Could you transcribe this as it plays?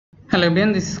Hello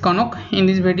everyone, this is Konok. In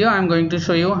this video I am going to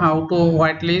show you how to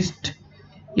whitelist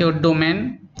your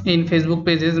domain in Facebook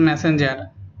pages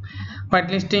Messenger.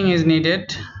 Whitelisting is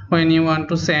needed when you want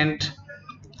to send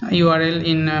URL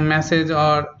in a message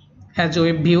or as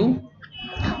web view.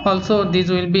 Also this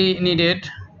will be needed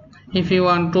if you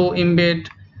want to embed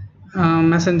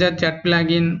Messenger chat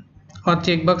plugin or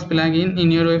checkbox plugin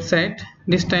in your website.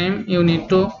 This time you need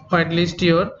to whitelist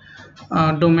your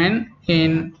domain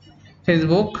in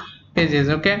Facebook pages.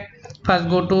 Okay, first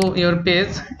go to your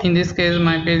page. In this case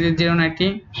my page is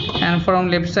 090, and from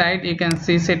left side you can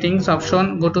see settings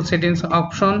option. Go to settings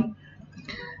option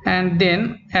and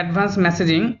then advanced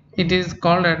messaging. It is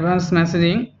called advanced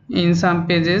messaging. In some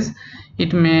pages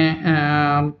it may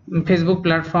Facebook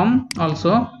platform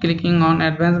also. Clicking on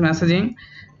advanced messaging,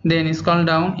 then scroll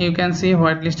down, you can see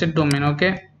whitelisted domain.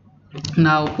 Okay,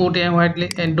 now put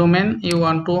a domain you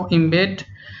want to embed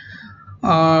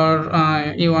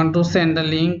or you want to send the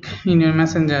link in your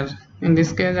Messenger. In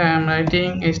this case I am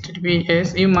writing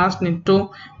HTTPS. You must need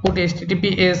to put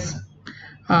HTTPS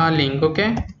link.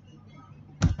 Okay,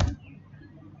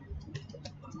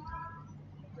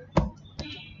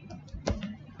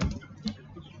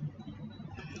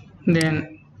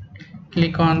 then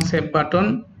click on save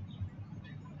button.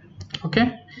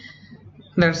 Okay,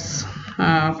 that's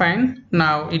fine.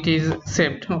 Now it is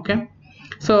saved. Okay,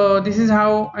 so this is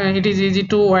how it is easy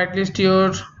to whitelist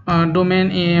your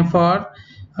domain for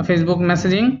Facebook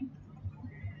messaging.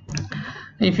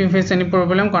 If you face any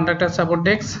problem, contact our support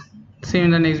desk. See you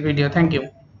in the next video. Thank you.